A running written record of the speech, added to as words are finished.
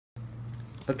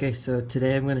Okay, so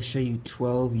today I'm going to show you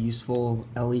 12 useful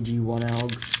LEG-1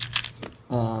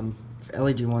 algs.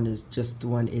 LEG-1 is just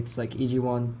when it's like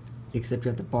EG1, except you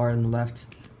have the bar on the left.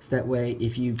 So that way,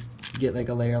 if you get like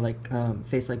a layer like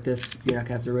face like this, you're not going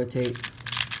to have to rotate.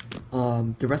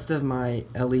 The rest of my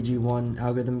LEG-1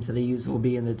 algorithms that I use will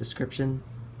be in the description.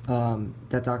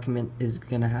 That document is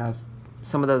going to have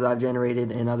some of those I've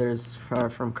generated and others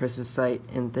from Chris's site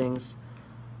and things.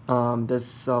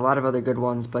 There's a lot of other good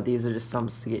ones, but these are just some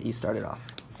to get you started off.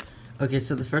 Okay,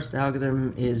 so the first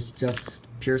algorithm is just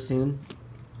pure soon.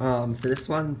 For this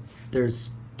one, there's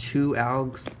two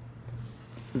algs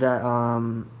that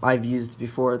I've used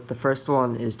before. The first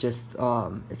one is just,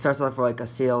 it starts off with like a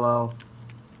CLL.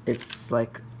 It's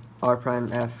like R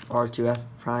prime F, R2 F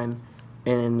prime,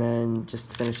 and then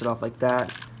just to finish it off like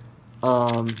that.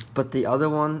 But the other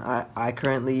one I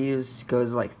currently use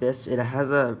goes like this. It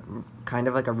has a kind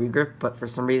of like a regrip, but for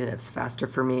some reason it's faster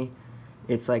for me.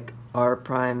 It's like R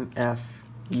prime F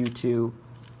U2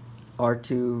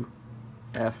 R2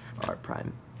 F R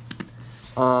prime.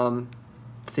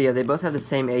 So yeah, they both have the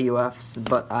same AUFs,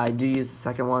 but I do use the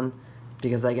second one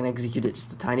because I can execute it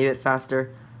just a tiny bit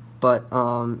faster. But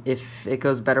if it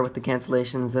goes better with the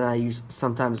cancellations, then I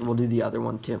sometimes will do the other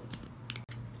one too.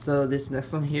 So this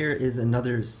next one here is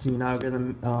another soon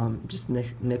algorithm, just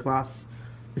Niklas.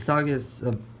 This alg is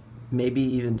maybe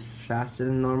even faster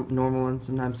than normal one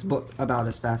sometimes, but about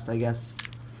as fast, I guess.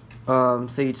 So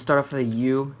you'd start off with a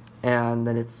U, and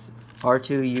then it's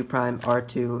R2 U prime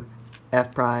R2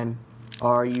 F prime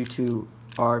R U2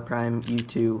 R prime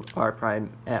U2 R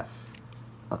prime F.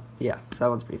 Yeah, so that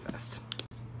one's pretty fast.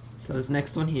 So this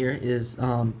next one here is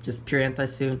just pure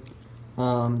anti-soon.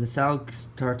 This alg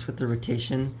starts with the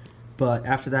rotation, but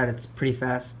after that it's pretty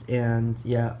fast, and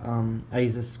yeah, I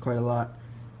use this quite a lot.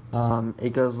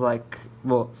 It goes like,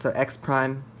 well, so X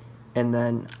prime, and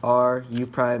then R, U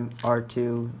prime,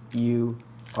 R2, U,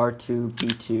 R2,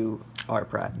 B2, R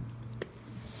prime.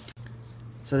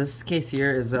 So this case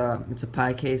here is, it's a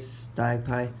pi case, diag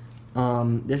pi.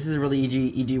 This is a really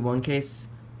EG1 case,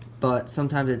 but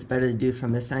sometimes it's better to do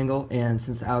from this angle, and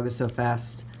since the alg is so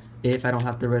fast, if I don't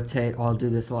have to rotate, I'll do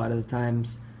this a lot of the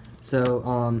times.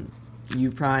 So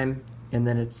U prime, and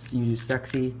then it's U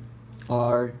sexy,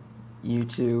 R,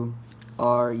 U2,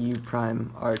 R, U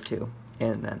prime, R2,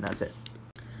 and then that's it.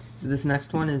 So this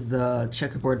next one is the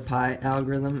checkerboard pi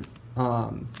algorithm.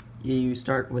 You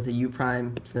start with a U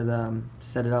prime for the to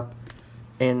set it up,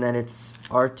 and then it's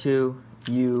R2,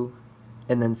 U,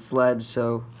 and then sledge,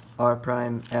 so R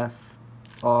prime, F,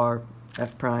 R,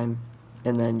 F prime,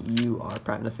 and then U R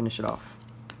prime to finish it off.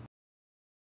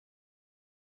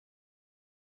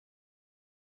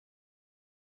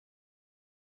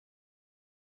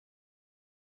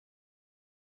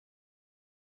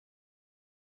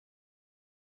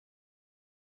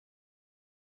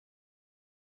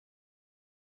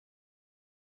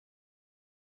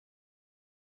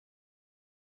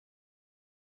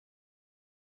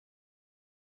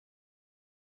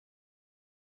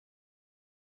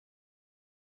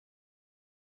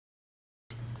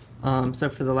 So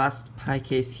for the last pi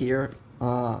case here,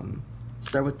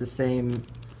 start with the same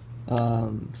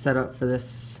setup for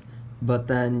this, but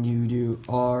then you do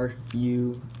R,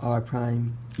 U, R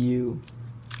prime, U,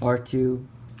 R2,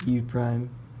 U prime,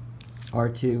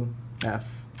 R2, F,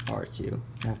 R2,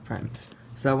 F prime.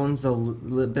 So that one's a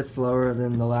little bit slower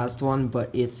than the last one, but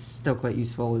it's still quite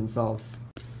useful and solves.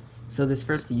 So this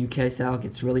first UK alg,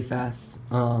 it's really fast.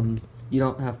 You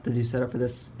don't have to do setup for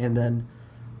this, and then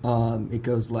it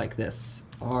goes like this: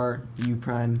 R, U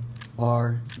prime,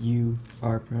 R, U,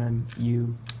 R prime,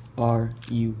 U, R,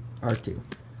 U, R2.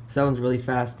 So that one's really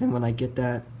fast, and when I get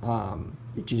that,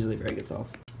 it's usually a very good solve.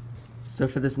 So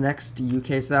for this next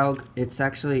UK alg,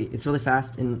 it's really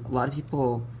fast, and a lot of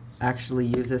people actually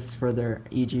use this for their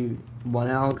EG1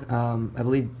 alg. I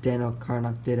believe Daniel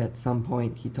Karnock did at some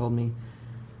point, he told me.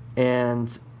 And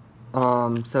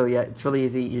so yeah, it's really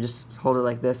easy. You just hold it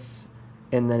like this,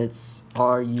 and then it's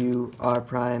R, U, R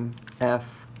prime,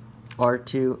 F,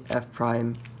 R2, F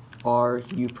prime, R,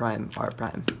 U prime, R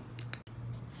prime.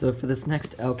 So for this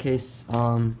next L case,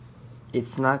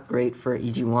 it's not great for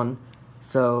EG1,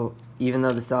 so even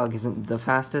though this alg isn't the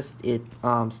fastest, it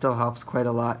still helps quite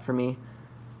a lot for me.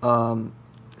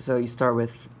 So you start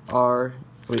with R,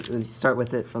 you start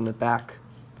with it from the back,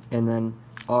 and then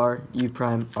R, U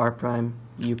prime, R prime,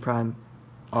 U prime,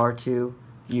 R2,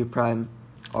 U prime,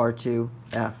 R2,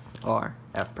 F, R,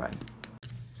 F prime.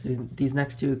 So these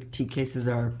next two T cases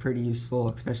are pretty useful,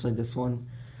 especially this one.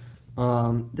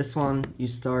 This one, you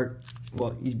start,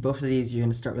 well, both of these you're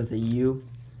going to start with a U,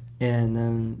 And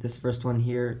then this first one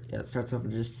here, it starts off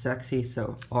with just sexy,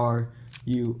 so R,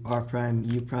 U, R prime,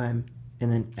 U prime,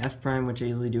 and then F prime, which I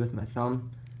usually do with my thumb,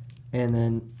 and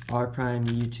then R prime,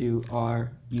 U2,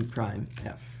 R, U prime,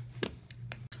 F.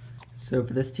 So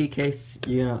for this T case,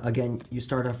 again, you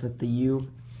start off with the U,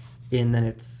 and then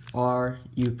it's R,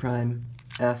 U prime,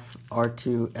 F,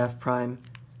 R2, F prime,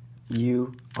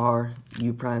 U, R,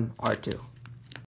 U prime, R2.